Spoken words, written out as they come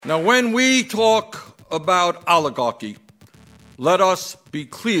Now, when we talk about oligarchy, let us be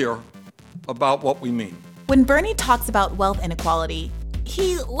clear about what we mean. When Bernie talks about wealth inequality,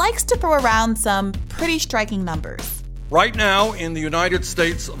 he likes to throw around some pretty striking numbers. Right now, in the United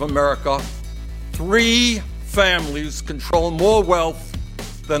States of America, 3 families control more wealth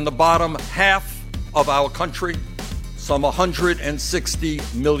than the bottom half of our country, some 160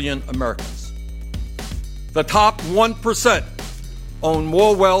 million Americans. The top 1% own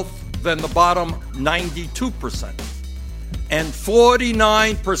more wealth than the bottom 92%. And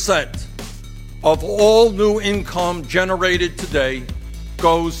 49% of all new income generated today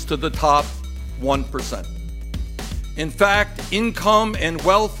goes to the top 1%. In fact, income and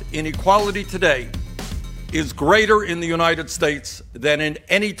wealth inequality today is greater in the United States than in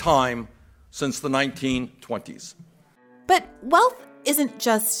any time since the 1920s. But wealth isn't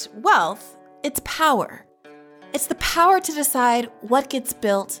just wealth, it's power. It's the power to decide what gets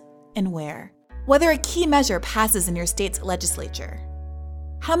built and where, whether a key measure passes in your state's legislature,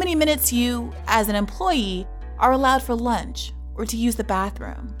 how many minutes you, as an employee, are allowed for lunch or to use the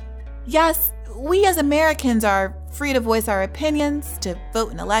bathroom. Yes, we as Americans are free to voice our opinions, to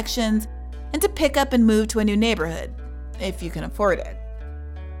vote in elections, and to pick up and move to a new neighborhood, if you can afford it.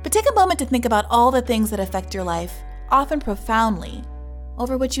 But take a moment to think about all the things that affect your life, often profoundly,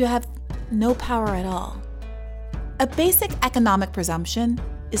 over which you have no power at all. A basic economic presumption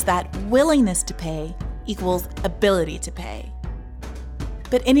is that willingness to pay equals ability to pay.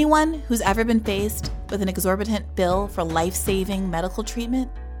 But anyone who's ever been faced with an exorbitant bill for life-saving medical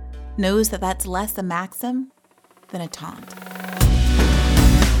treatment knows that that's less a maxim than a taunt.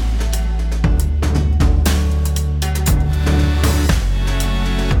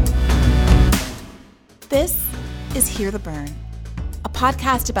 This is Hear the Burn, a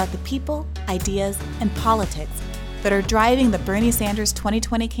podcast about the people, ideas, and politics that are driving the Bernie Sanders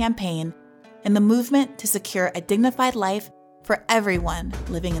 2020 campaign and the movement to secure a dignified life for everyone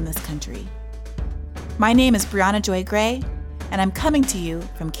living in this country. My name is Brianna Joy Gray, and I'm coming to you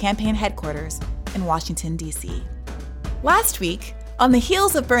from campaign headquarters in Washington, D.C. Last week, on the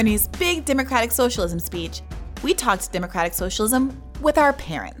heels of Bernie's big democratic socialism speech, we talked democratic socialism with our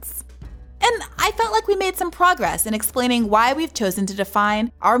parents. And I felt like we made some progress in explaining why we've chosen to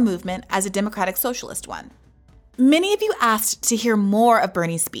define our movement as a democratic socialist one. Many of you asked to hear more of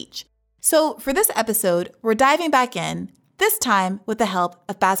Bernie's speech. So for this episode, we're diving back in, this time with the help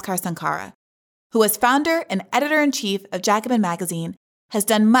of Bhaskar Sunkara, who as founder and editor-in-chief of Jacobin magazine, has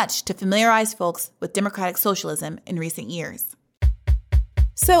done much to familiarize folks with democratic socialism in recent years.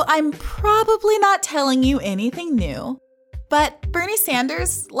 So I'm probably not telling you anything new, but Bernie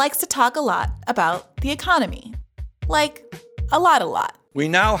Sanders likes to talk a lot about the economy. Like, a lot. We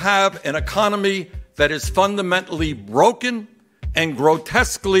now have an economy that is fundamentally broken and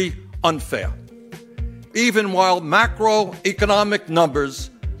grotesquely unfair. Even while macroeconomic numbers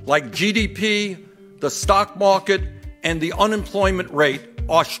like GDP, the stock market, and the unemployment rate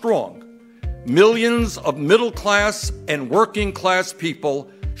are strong, millions of middle-class and working-class people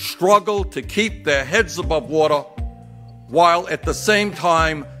struggle to keep their heads above water, while at the same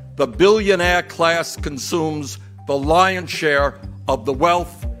time, the billionaire class consumes the lion's share of the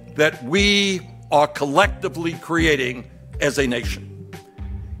wealth that we are collectively creating as a nation.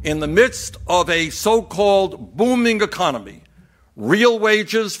 In the midst of a so-called booming economy, real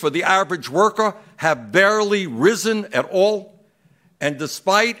wages for the average worker have barely risen at all, and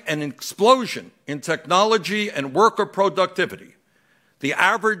despite an explosion in technology and worker productivity, the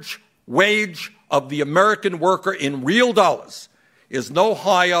average wage of the American worker in real dollars is no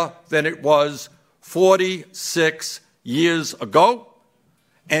higher than it was 46 years ago,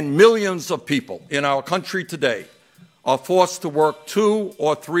 and millions of people in our country today are forced to work 2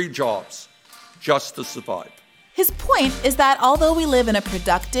 or 3 jobs just to survive. His point is that although we live in a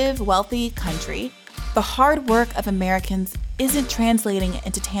productive, wealthy country, the hard work of Americans isn't translating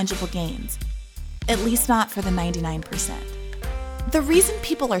into tangible gains, at least not for the 99%. The reason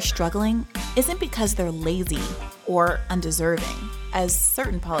people are struggling isn't because they're lazy or undeserving, as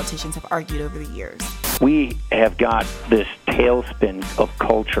certain politicians have argued over the years. We have got this tailspin of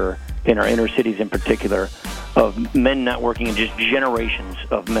culture in our inner cities in particular, of men not working and just generations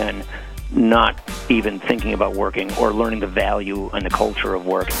of men not even thinking about working or learning the value and the culture of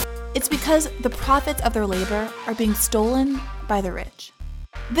work. It's because the profits of their labor are being stolen by the rich.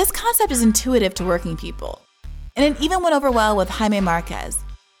 This concept is intuitive to working people, and it even went over well with Jaime Marquez,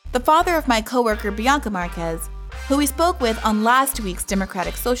 the father of my coworker Bianca Marquez, who we spoke with on last week's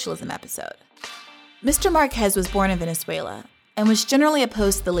Democratic Socialism episode. Mr. Marquez was born in Venezuela and was generally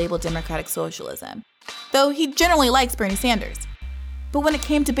opposed to the label Democratic Socialism, though he generally likes Bernie Sanders. But when it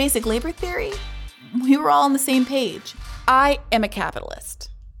came to basic labor theory, we were all on the same page. I am a capitalist.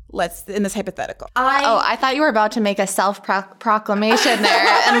 In this hypothetical. I thought you were about to make a self-proclamation there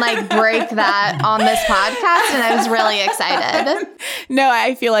and like break that on this podcast, and I was really excited. No,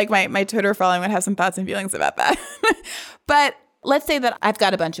 I feel like my Twitter following would have some thoughts and feelings about that. But let's say that I've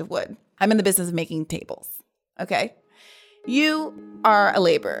got a bunch of wood. I'm in the business of making tables, okay? You are a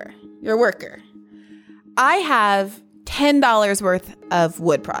laborer. You're a worker. I have $10 worth of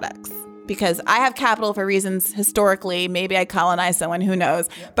wood products. Because I have capital for reasons historically, maybe I colonized someone, who knows,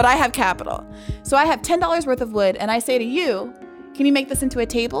 but I have capital. So I have $10 worth of wood and I say to you, can you make this into a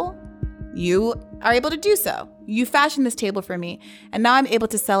table? You are able to do so. You fashion this table for me and now I'm able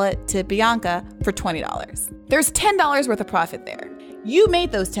to sell it to Bianca for $20. There's $10 worth of profit there. You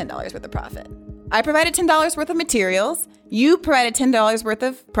made those $10 worth of profit. I provided $10 worth of materials. You provided $10 worth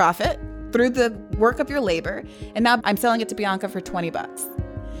of profit through the work of your labor. And now I'm selling it to Bianca for $20.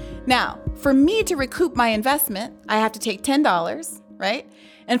 Now, for me to recoup my investment, I have to take $10, right?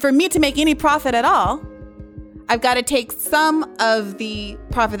 And for me to make any profit at all, I've got to take some of the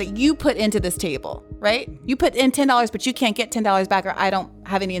profit that you put into this table, right? You put in $10, but you can't get $10 back, or I don't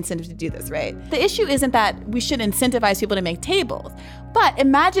have any incentive to do this, right? The issue isn't that we should incentivize people to make tables, but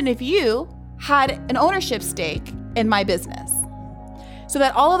imagine if you had an ownership stake in my business so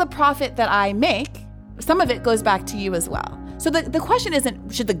that all of the profit that I make, some of it goes back to you as well. So the question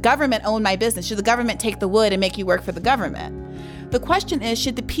isn't, should the government own my business? Should the government take the wood and make you work for the government? The question is,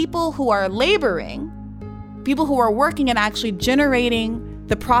 should the people who are laboring, people who are working and actually generating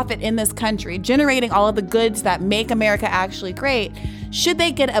the profit in this country, generating all of the goods that make America actually great, should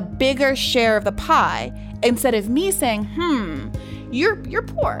they get a bigger share of the pie instead of me saying, you're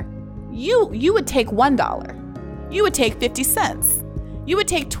poor. You would take $1. You would take 50 cents. You would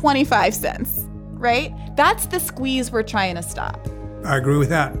take 25 cents. Right? That's the squeeze we're trying to stop. I agree with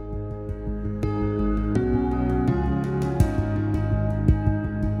that.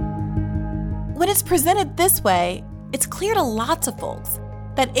 When it's presented this way, it's clear to lots of folks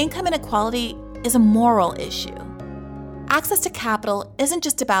that income inequality is a moral issue. Access to capital isn't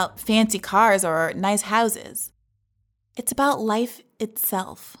just about fancy cars or nice houses. It's about life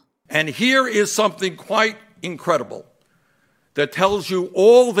itself. And here is something quite incredible that tells you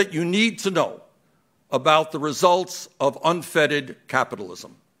all that you need to know about the results of unfettered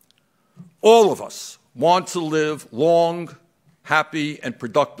capitalism. All of us want to live long, happy, and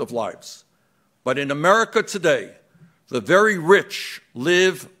productive lives. But in America today, the very rich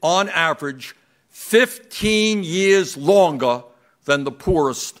live, on average, 15 years longer than the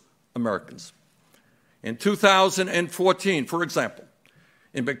poorest Americans. In 2014, for example,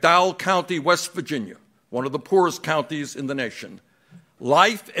 in McDowell County, West Virginia, one of the poorest counties in the nation,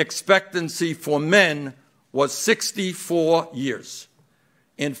 life expectancy for men was 64 years.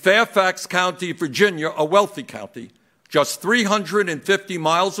 In Fairfax County, Virginia, a wealthy county, just 350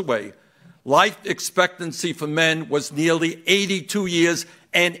 miles away, life expectancy for men was nearly 82 years,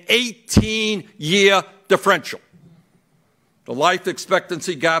 an 18-year differential. The life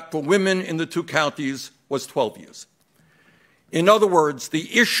expectancy gap for women in the two counties was 12 years. In other words,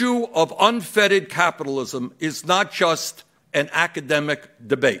 the issue of unfettered capitalism is not just an academic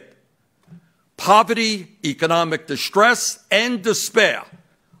debate. Poverty, economic distress, and despair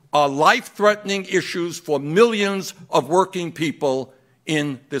are life-threatening issues for millions of working people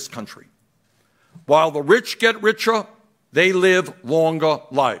in this country. While the rich get richer, they live longer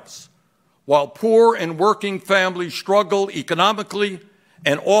lives. While poor and working families struggle economically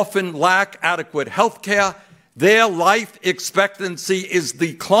and often lack adequate health care, their life expectancy is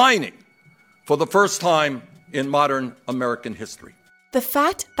declining for the first time in modern American history. The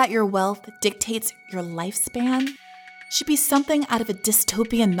fact that your wealth dictates your lifespan should be something out of a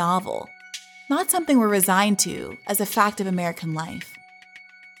dystopian novel, not something we're resigned to as a fact of American life.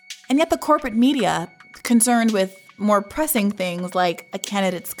 And yet the corporate media, concerned with more pressing things like a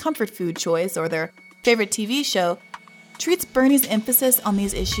candidate's comfort food choice or their favorite TV show, treats Bernie's emphasis on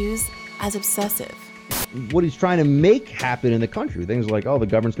these issues as obsessive. What he's trying to make happen in the country, things like, the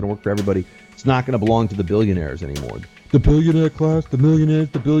government's going to work for everybody. It's not going to belong to the billionaires anymore. The billionaire class, the millionaires,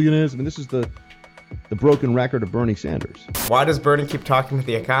 the billionaires. I mean, this is the broken record of Bernie Sanders. Why does Bernie keep talking to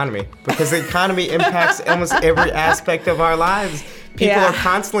the economy? Because the economy impacts almost every aspect of our lives. People are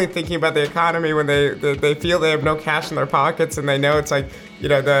constantly thinking about the economy when they feel they have no cash in their pockets and they know it's like,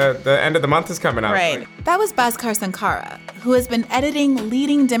 the end of the month is coming up. Right. That was Bhaskar Sunkara, who has been editing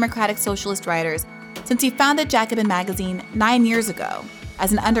leading democratic socialist writers since he founded Jacobin magazine 9 years ago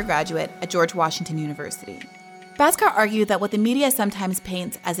as an undergraduate at George Washington University. Bhaskar argued that what the media sometimes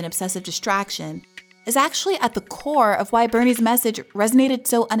paints as an obsessive distraction is actually at the core of why Bernie's message resonated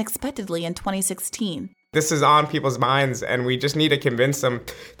so unexpectedly in 2016. This is on people's minds, and we just need to convince them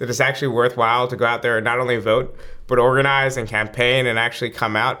that it's actually worthwhile to go out there and not only vote, but organize and campaign and actually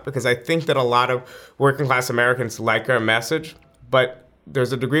come out. Because I think that a lot of working class Americans like our message, but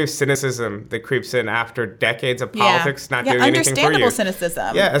there's a degree of cynicism that creeps in after decades of politics not doing anything for you. Understandable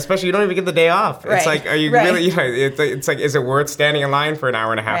cynicism. Yeah, especially you don't even get the day off. Right. It's like, are you really, it's like, is it worth standing in line for an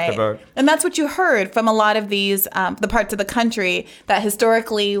hour and a half to vote? And that's what you heard from a lot of these, the parts of the country that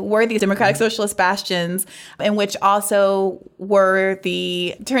historically were these democratic socialist bastions, and which also were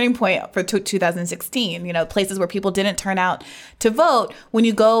the turning point for 2016, places where people didn't turn out to vote. When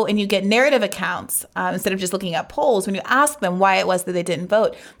you go and you get narrative accounts, instead of just looking at polls, when you ask them why it was that they didn't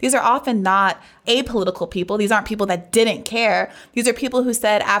vote, these are often not apolitical people. These aren't people that didn't care. These are people who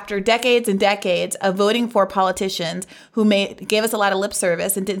said after decades and decades of voting for politicians who gave us a lot of lip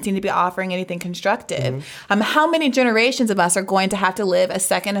service and didn't seem to be offering anything constructive, how many generations of us are going to have to live as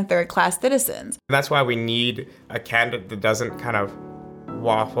second and third class citizens? That's why we need a candidate that doesn't kind of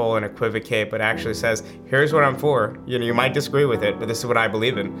waffle and equivocate, but actually says, here's what I'm for. You might disagree with it, but this is what I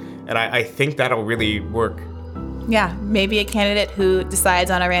believe in. And I think that'll really work. Yeah, maybe a candidate who decides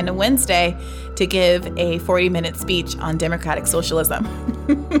on a random Wednesday to give a 40-minute speech on democratic socialism.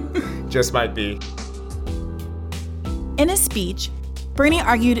 Just might be. In his speech, Bernie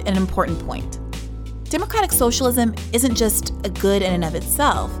argued an important point. Democratic socialism isn't just a good in and of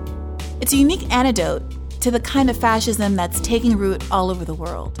itself. It's a unique antidote to the kind of fascism that's taking root all over the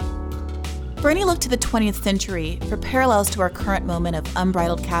world. Bernie looked to the 20th century for parallels to our current moment of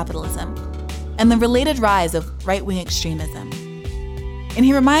unbridled capitalism and the related rise of right-wing extremism. And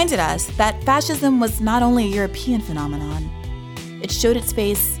he reminded us that fascism was not only a European phenomenon, it showed its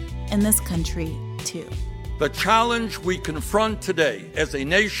face in this country too. The challenge we confront today as a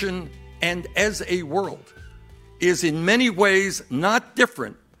nation and as a world is in many ways not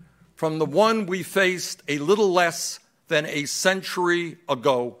different from the one we faced a little less than a century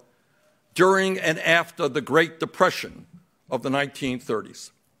ago during and after the Great Depression of the 1930s.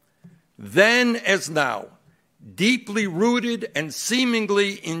 Then as now, deeply rooted and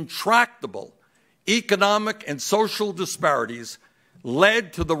seemingly intractable economic and social disparities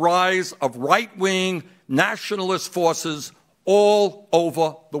led to the rise of right-wing nationalist forces all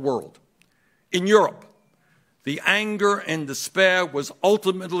over the world. In Europe, the anger and despair was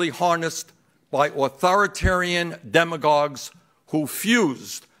ultimately harnessed by authoritarian demagogues who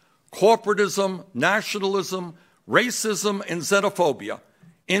fused corporatism, nationalism, racism, and xenophobia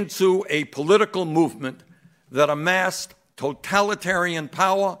into a political movement that amassed totalitarian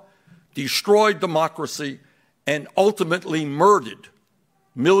power, destroyed democracy, and ultimately murdered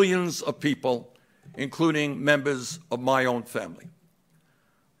millions of people, including members of my own family.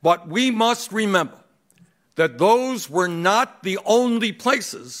 But we must remember that those were not the only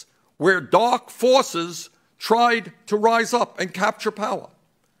places where dark forces tried to rise up and capture power.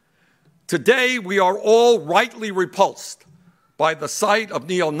 Today, we are all rightly repulsed by the sight of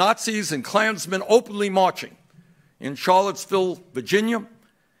neo-Nazis and Klansmen openly marching in Charlottesville, Virginia,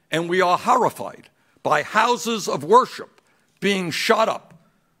 and we are horrified by houses of worship being shot up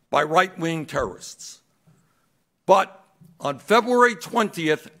by right-wing terrorists. But on February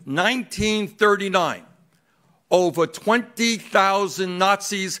 20th, 1939, over 20,000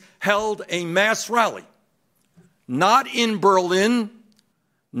 Nazis held a mass rally, not in Berlin,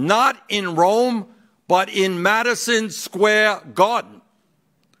 not in Rome, but in Madison Square Garden,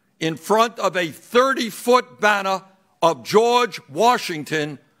 in front of a 30-foot banner of George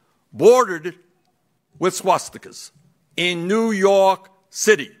Washington bordered with swastikas in New York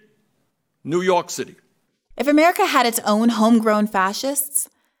City. New York City. If America had its own homegrown fascists,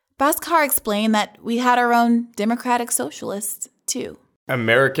 Bhaskar explained that we had our own democratic socialists, too.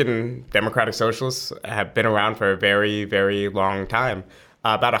 American democratic socialists have been around for a very, very long time.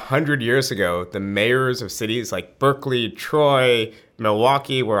 About 100 years ago, the mayors of cities like Berkeley, Troy,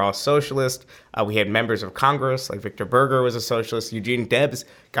 Milwaukee were all socialist. We had members of Congress, like Victor Berger was a socialist. Eugene Debs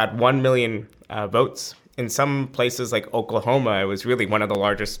got 1 million votes. In some places like Oklahoma, it was really one of the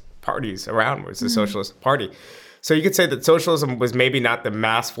largest parties around, was the Socialist Party. So you could say that socialism was maybe not the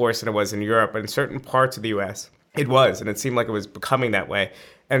mass force that it was in Europe, but in certain parts of the U.S., it was, and it seemed like it was becoming that way.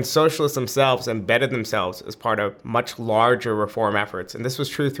 And socialists themselves embedded themselves as part of much larger reform efforts. And this was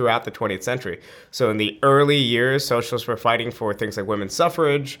true throughout the 20th century. So in the early years, socialists were fighting for things like women's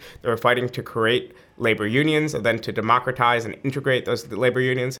suffrage. They were fighting to create labor unions and then to democratize and integrate those labor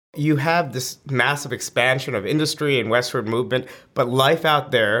unions. You have this massive expansion of industry and westward movement, but life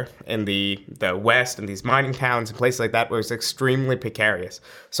out there in the West and these mining towns and places like that was extremely precarious.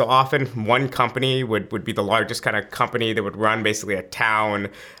 So often one company would be the largest kind of company that would run basically a town.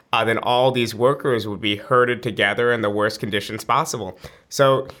 Then all these workers would be herded together in the worst conditions possible.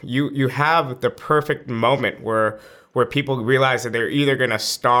 So you have the perfect moment where people realize that they're either going to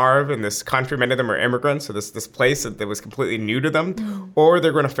starve in this country, many of them are immigrants, so this place that was completely new to them, or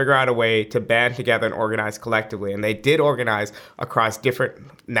they're going to figure out a way to band together and organize collectively. And they did organize across different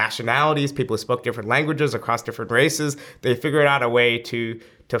nationalities, people who spoke different languages, across different races. They figured out a way to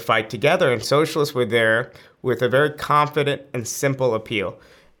fight together, and socialists were there with a very confident and simple appeal.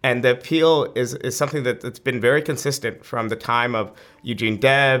 And the appeal is something that's been very consistent from the time of Eugene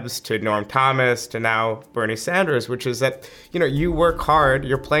Debs to Norm Thomas to now Bernie Sanders, which is that, you work hard,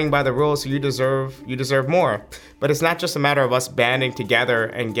 you're playing by the rules, so you deserve more. But it's not just a matter of us banding together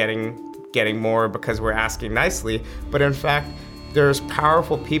and getting more because we're asking nicely, but in fact, there's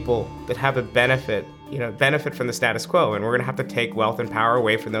powerful people that have a benefit from the status quo, and we're going to have to take wealth and power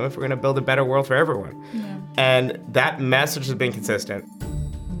away from them if we're going to build a better world for everyone. Yeah. And that message has been consistent.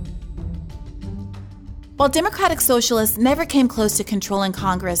 While Democratic Socialists never came close to controlling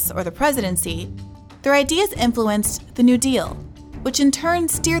Congress or the presidency, their ideas influenced the New Deal, which in turn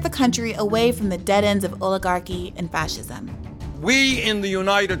steered the country away from the dead ends of oligarchy and fascism. We in the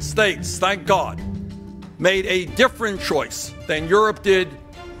United States, thank God, made a different choice than Europe did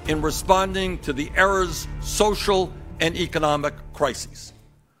in responding to the era's social and economic crises.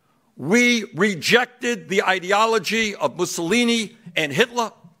 We rejected the ideology of Mussolini and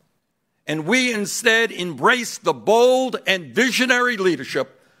Hitler, and we instead embraced the bold and visionary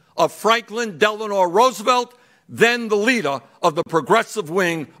leadership of Franklin Delano Roosevelt, then the leader of the progressive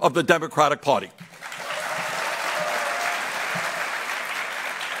wing of the Democratic Party.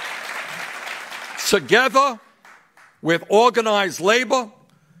 Together with organized labor,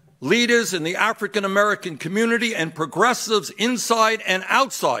 leaders in the African American community, and progressives inside and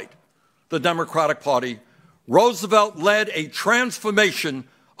outside the Democratic Party, Roosevelt led a transformation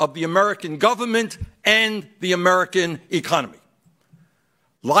of the American government and the American economy.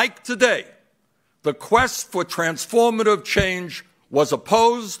 Like today, the quest for transformative change was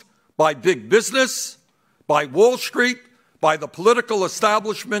opposed by big business, by Wall Street, by the political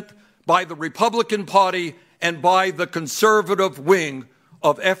establishment, by the Republican Party, and by the conservative wing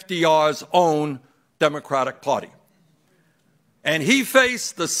of FDR's own Democratic Party. And he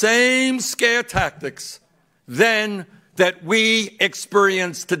faced the same scare tactics then that we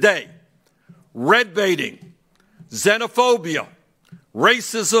experience today: red baiting, xenophobia,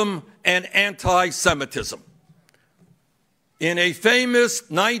 racism, and anti-Semitism. In a famous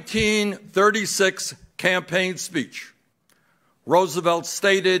 1936 campaign speech, Roosevelt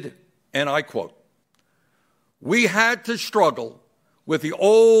stated, and I quote, "We had to struggle with the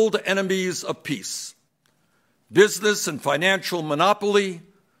old enemies of peace: business and financial monopoly,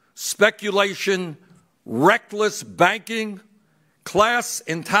 speculation, reckless banking, class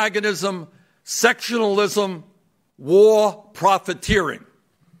antagonism, sectionalism, war profiteering."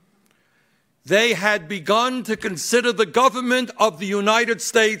 They had begun to consider the government of the United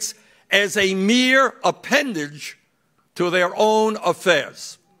States as a mere appendage to their own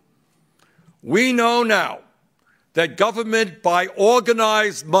affairs. We know now that government by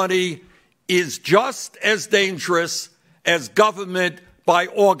organized money is just as dangerous as government by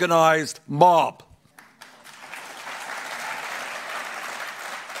organized mob.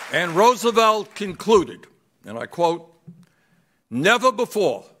 And Roosevelt concluded, and I quote, "Never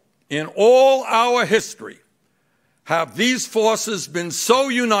before in all our history have these forces been so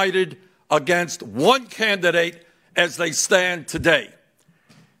united against one candidate as they stand today.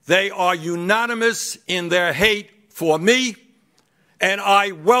 They are unanimous in their hate for me, and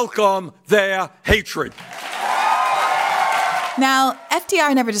I welcome their hatred." Now,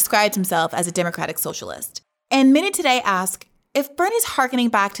 FDR never described himself as a democratic socialist, and many today ask, if Bernie's hearkening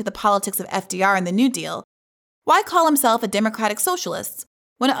back to the politics of FDR and the New Deal, why call himself a democratic socialist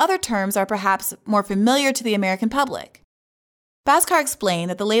when other terms are perhaps more familiar to the American public? Bhaskar explained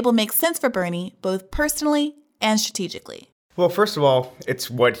that the label makes sense for Bernie both personally and strategically. Well, first of all, it's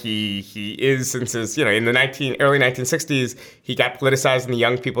what he is since his, in the early 1960s, he got politicized in the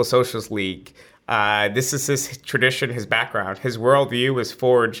Young People's Socialist League. This is his tradition, his background. His worldview was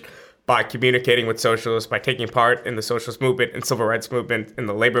forged by communicating with socialists, by taking part in the socialist movement and civil rights movement and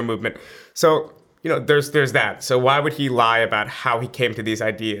the labor movement. So, there's that. So why would he lie about how he came to these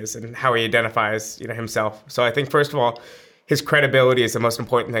ideas and how he identifies, himself? So I think, first of all, his credibility is the most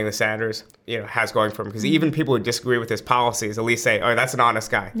important thing that Sanders, has going for him. Because even people who disagree with his policies at least say, oh, that's an honest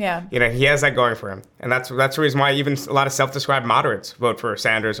guy. Yeah. He has that going for him. And that's the reason why even a lot of self-described moderates vote for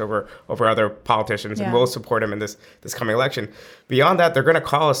Sanders over other politicians and will support him in this coming election. Beyond that, they're going to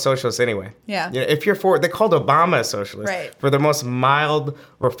call us socialists anyway. Yeah. If you're for, they called Obama a socialist right. for the most mild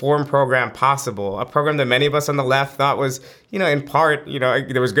reform program possible, a program that many of us on the left thought was, in part,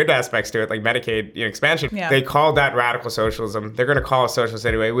 there was good aspects to it, like Medicaid expansion. Yeah. They called that radical socialism. They're going to call us socialists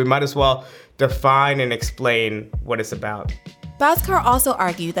anyway. We might as well define and explain what it's about. Bhaskar also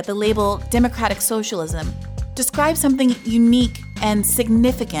argued that the label democratic socialism describes something unique and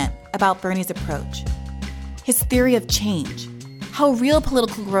significant about Bernie's approach. His theory of change, how real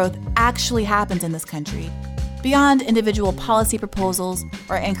political growth actually happens in this country, beyond individual policy proposals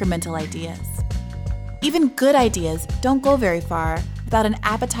or incremental ideas. Even good ideas don't go very far without an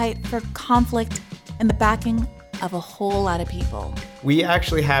appetite for conflict and the backing of a whole lot of people. We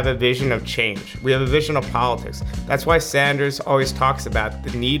actually have a vision of change. We have a vision of politics. That's why Sanders always talks about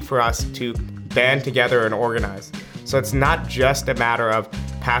the need for us to band together and organize. So it's not just a matter of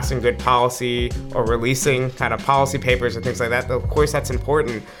passing good policy or releasing kind of policy papers and things like that. Of course, that's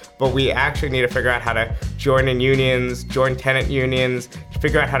important, but we actually need to figure out how to join in unions, join tenant unions,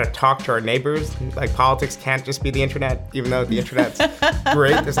 figure out how to talk to our neighbors. Like, politics can't just be the internet, even though the internet's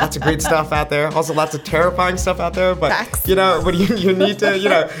great. There's lots of great stuff out there. Also, lots of terrifying stuff out there. But facts. But you need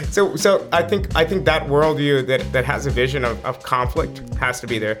to, So I think that worldview that has a vision of conflict has to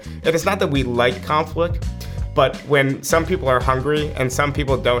be there. And it's not that we like conflict. But when some people are hungry and some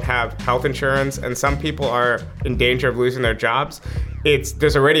people don't have health insurance and some people are in danger of losing their jobs,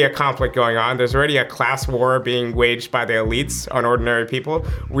 there's already a conflict going on. There's already a class war being waged by the elites on ordinary people.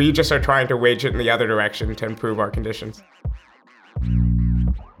 We just are trying to wage it in the other direction to improve our conditions.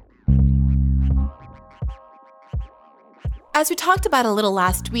 As we talked about a little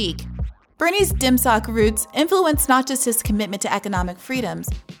last week, Bernie's DimSoc roots influenced not just his commitment to economic freedoms,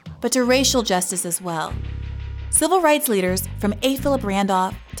 but to racial justice as well. Civil rights leaders, from A. Philip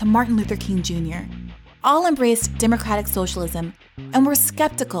Randolph to Martin Luther King Jr., all embraced democratic socialism and were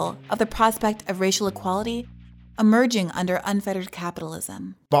skeptical of the prospect of racial equality emerging under unfettered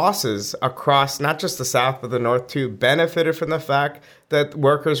capitalism. Bosses across not just the South but the North too benefited from the fact that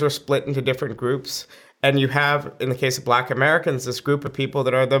workers were split into different groups. And you have, in the case of Black Americans, this group of people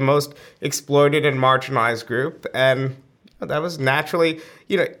that are the most exploited and marginalized group. And that was naturally,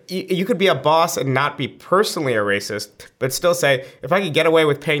 you could be a boss and not be personally a racist, but still say, if I could get away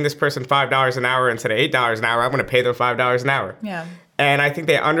with paying this person $5 an hour instead of $8 an hour, I'm going to pay them $5 an hour. Yeah. And I think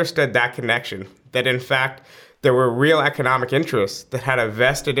they understood that connection, that in fact, there were real economic interests that had a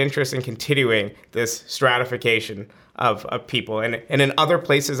vested interest in continuing this stratification of people. And in other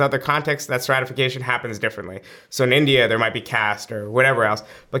places, other contexts, that stratification happens differently. So in India, there might be caste or whatever else.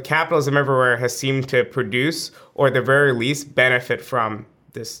 But capitalism everywhere has seemed to produce, or at the very least, benefit from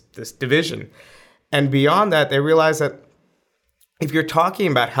this division. And beyond that, they realize that if you're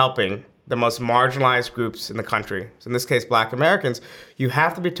talking about helping the most marginalized groups in the country, so in this case, Black Americans, you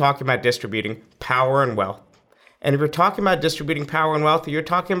have to be talking about distributing power and wealth. And if you're talking about distributing power and wealth, you're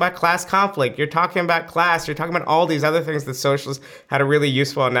talking about class conflict, you're talking about class, you're talking about all these other things that socialists had a really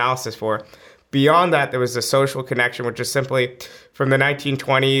useful analysis for. Beyond that, there was a social connection, which is simply from the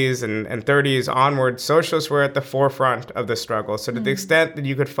 1920s and 30s onward, socialists were at the forefront of the struggle. So to the extent that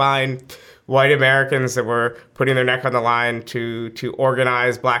you could find white Americans that were putting their neck on the line to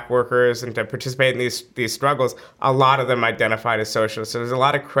organize Black workers and to participate in these struggles, a lot of them identified as socialists. So there's a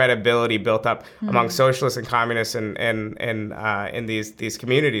lot of credibility built up among socialists and communists in these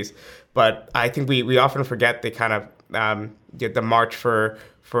communities. But I think we often forget the kind of the march for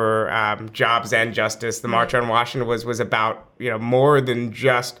jobs and justice. The March on Washington was about more than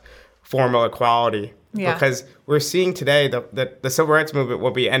just formal equality. Yeah. Because we're seeing today that the civil rights movement,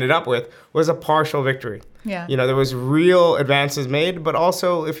 what we ended up with, was a partial victory. Yeah. There was real advances made, but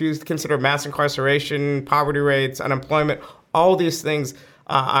also if you consider mass incarceration, poverty rates, unemployment, all these things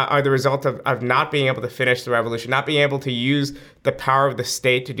are the result of not being able to finish the revolution, not being able to use the power of the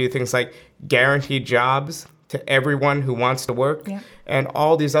state to do things like guaranteed jobs to everyone who wants to work, and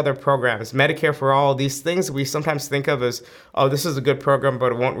all these other programs, Medicare for all, these things we sometimes think of as, oh, this is a good program,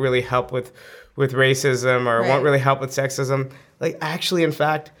 but it won't really help with racism or it won't really help with sexism. Like, actually, in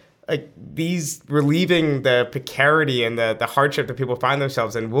fact, like, these relieving the precarity and the hardship that people find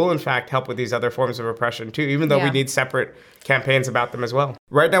themselves in will, in fact, help with these other forms of oppression, too, even though we need separate campaigns about them as well.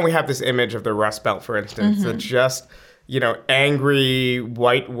 Right now, we have this image of the Rust Belt, for instance, that just angry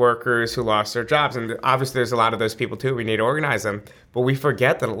white workers who lost their jobs. And obviously there's a lot of those people too. We need to organize them. But we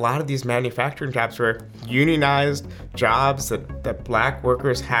forget that a lot of these manufacturing jobs were unionized jobs that black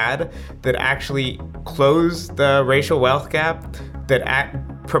workers had that actually closed the racial wealth gap,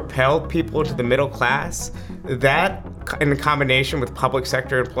 that propelled people to the middle class. That in combination with public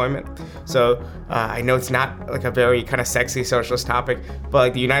sector employment. So I know it's not like a very kind of sexy socialist topic, but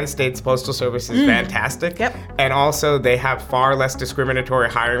like the United States Postal Service is fantastic. Yep. And also they have far less discriminatory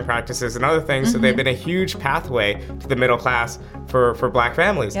hiring practices and other things. So they've been a huge pathway to the middle class for black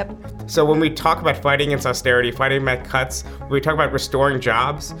families. Yep. So when we talk about fighting against austerity, fighting against cuts, when we talk about restoring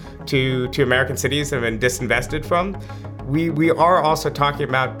jobs to American cities that have been disinvested from, we are also talking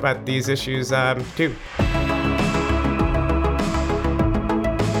about these issues too.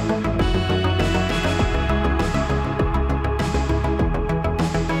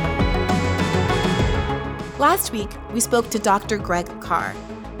 Last week, we spoke to Dr. Greg Carr,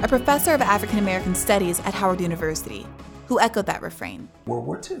 a professor of African American Studies at Howard University, who echoed that refrain. World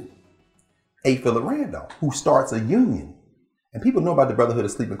War II. A. Philip Randolph, who starts a union. And people know about the Brotherhood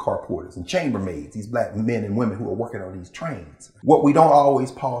of Sleeping Car Porters and chambermaids, these black men and women who are working on these trains. What we don't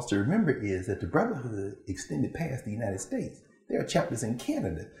always pause to remember is that the Brotherhood extended past the United States. There are chapters in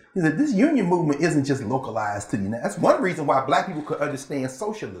Canada. This union movement isn't just localized to the United States. That's one reason why black people could understand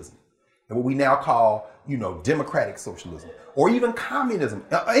socialism and what we now call, democratic socialism or even communism.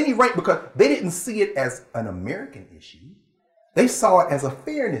 At any rate, because they didn't see it as an American issue. They saw it as a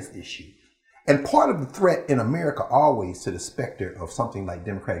fairness issue. And part of the threat in America always to the specter of something like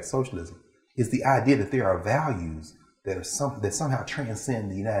democratic socialism is the idea that there are values that somehow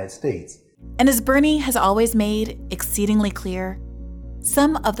transcend the United States. And as Bernie has always made exceedingly clear,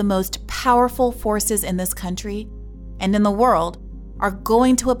 some of the most powerful forces in this country and in the world are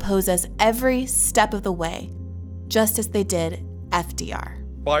going to oppose us every step of the way, just as they did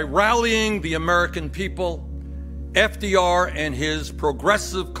FDR. By rallying the American people, FDR and his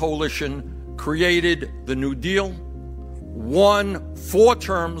progressive coalition created the New Deal, won 4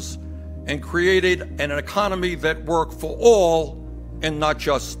 terms, and created an economy that worked for all and not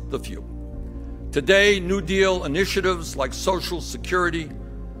just the few. Today, New Deal initiatives like Social Security,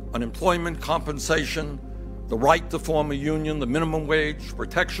 unemployment compensation, the right to form a union, the minimum wage,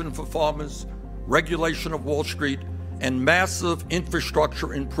 protection for farmers, regulation of Wall Street, and massive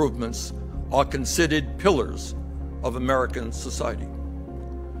infrastructure improvements are considered pillars of American society.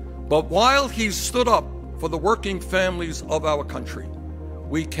 But while he stood up for the working families of our country,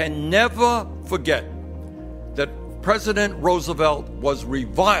 we can never forget that President Roosevelt was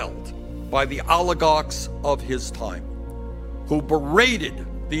reviled by the oligarchs of his time, who berated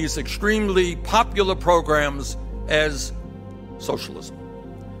these extremely popular programs as socialism.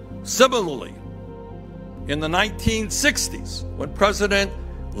 Similarly, in the 1960s, when President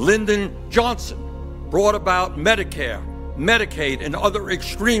Lyndon Johnson brought about Medicare, Medicaid, and other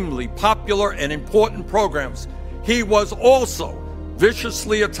extremely popular and important programs, he was also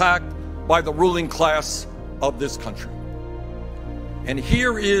viciously attacked by the ruling class of this country. And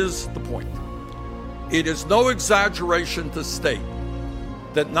here is the point. It is no exaggeration to state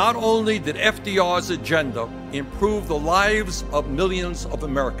that not only did FDR's agenda improve the lives of millions of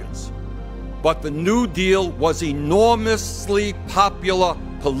Americans, but the New Deal was enormously popular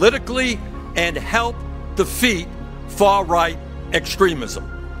politically and helped defeat far-right extremism.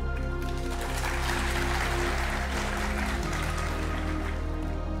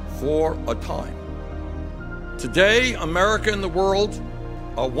 For a time. Today, America and the world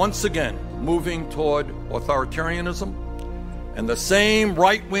are once again moving toward authoritarianism, and the same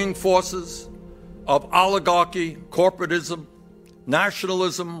right-wing forces of oligarchy, corporatism,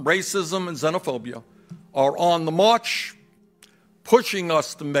 nationalism, racism, and xenophobia are on the march, pushing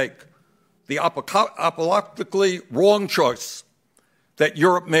us to make the apocalyptically wrong choice that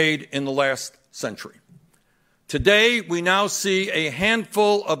Europe made in the last century. Today, we now see a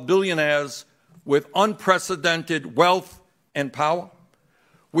handful of billionaires with unprecedented wealth and power.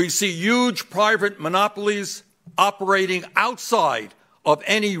 We see huge private monopolies operating outside of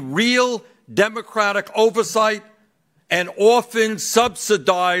any real democratic oversight and often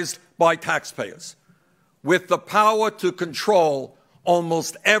subsidized by taxpayers, with the power to control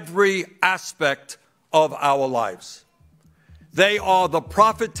almost every aspect of our lives. They are the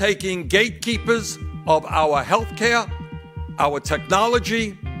profit-taking gatekeepers of our healthcare, our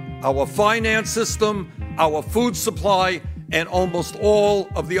technology, our finance system, our food supply, and almost all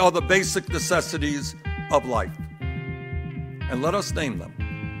of the other basic necessities of life. And let us name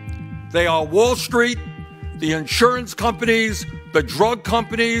them. They are Wall Street, the insurance companies, the drug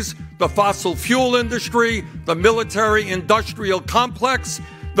companies, the fossil fuel industry, the military-industrial complex,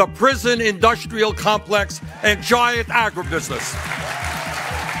 the prison-industrial complex, and giant agribusiness.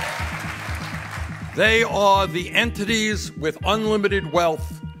 They are the entities with unlimited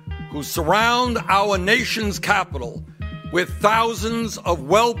wealth who surround our nation's capital with thousands of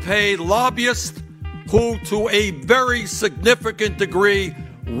well-paid lobbyists who, to a very significant degree,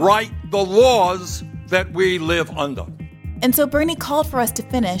 write the laws that we live under. And so Bernie called for us to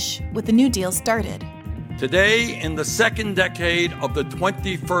finish what the New Deal started. Today, in the second decade of the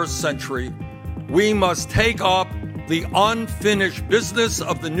 21st century, we must take up the unfinished business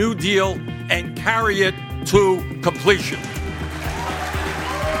of the New Deal and carry it to completion.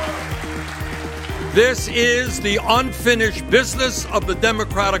 This is the unfinished business of the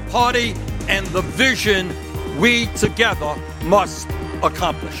Democratic Party and the vision we together must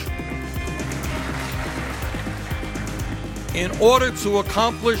accomplish. In order to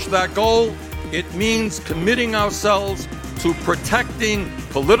accomplish that goal, it means committing ourselves to protecting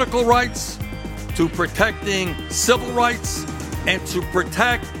political rights, to protecting civil rights, and to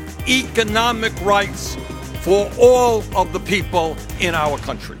protect economic rights for all of the people in our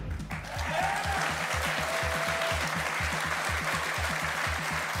country.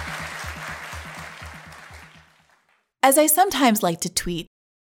 As I sometimes like to tweet,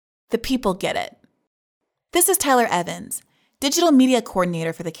 the people get it. This is Tyler Evans, digital media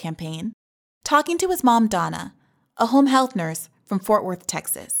coordinator for the campaign, talking to his mom, Donna, a home health nurse from Fort Worth,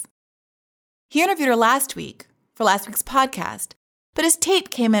 Texas. He interviewed her last week for last week's podcast, but his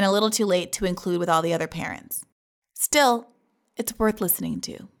tape came in a little too late to include with all the other parents. Still, it's worth listening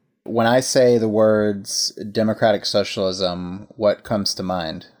to. When I say the words democratic socialism, what comes to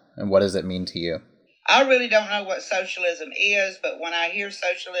mind, and what does it mean to you? I really don't know what socialism is, but when I hear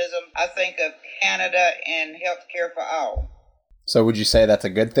socialism, I think of Canada and health care for all. So would you say that's a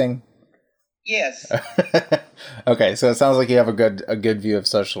good thing? Yes. Okay, so it sounds like you have a good view of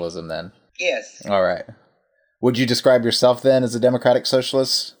socialism then. Yes. All right. Would you describe yourself then as a democratic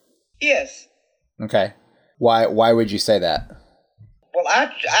socialist? Yes. Okay. Why would you say that? Well,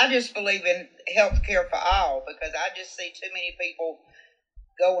 I just believe in health care for all because I just see too many people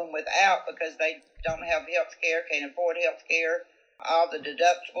going without because they don't have health care, can't afford health care, all the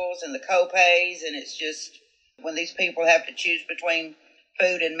deductibles and the co-pays, and it's just when these people have to choose between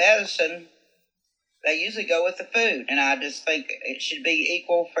food and medicine, they usually go with the food, and I just think it should be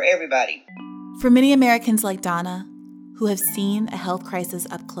equal for everybody. For many Americans like Donna, who have seen a health crisis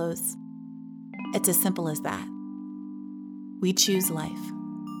up close, it's as simple as that. We choose life.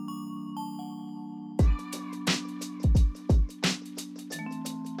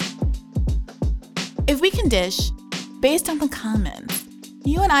 If we can dish, based on the comments,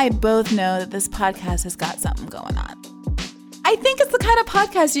 you and I both know that this podcast has got something going on. I think it's the kind of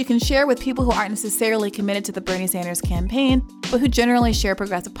podcast you can share with people who aren't necessarily committed to the Bernie Sanders campaign, but who generally share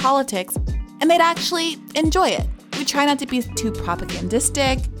progressive politics, and they'd actually enjoy it. We try not to be too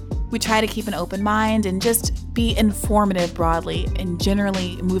propagandistic. We try to keep an open mind and just be informative broadly and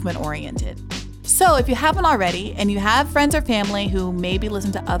generally movement-oriented. So if you haven't already, and you have friends or family who maybe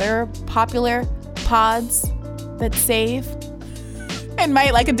listen to other popular pods that save and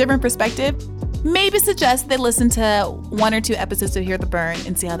might like a different perspective, maybe suggest they listen to 1 or 2 episodes of Hear the Burn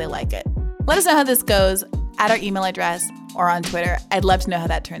and see how they like it. Let us know how this goes at our email address or on Twitter. I'd love to know how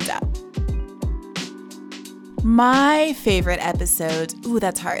that turns out. My favorite episode,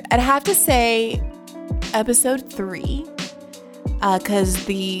 that's hard. I'd have to say episode 3, because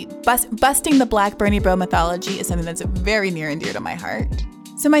the busting the Black Bernie Bro mythology is something that's very near and dear to my heart.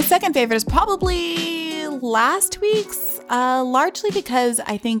 So my second favorite is probably last week's, largely because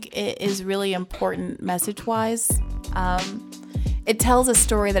I think it is really important message-wise. It tells a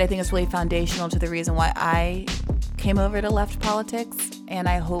story that I think is really foundational to the reason why I came over to left politics, and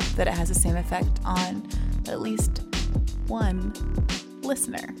I hope that it has the same effect on at least one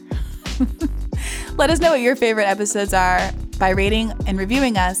listener. Let us know what your favorite episodes are by rating and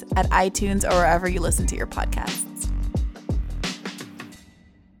reviewing us at iTunes or wherever you listen to your podcasts.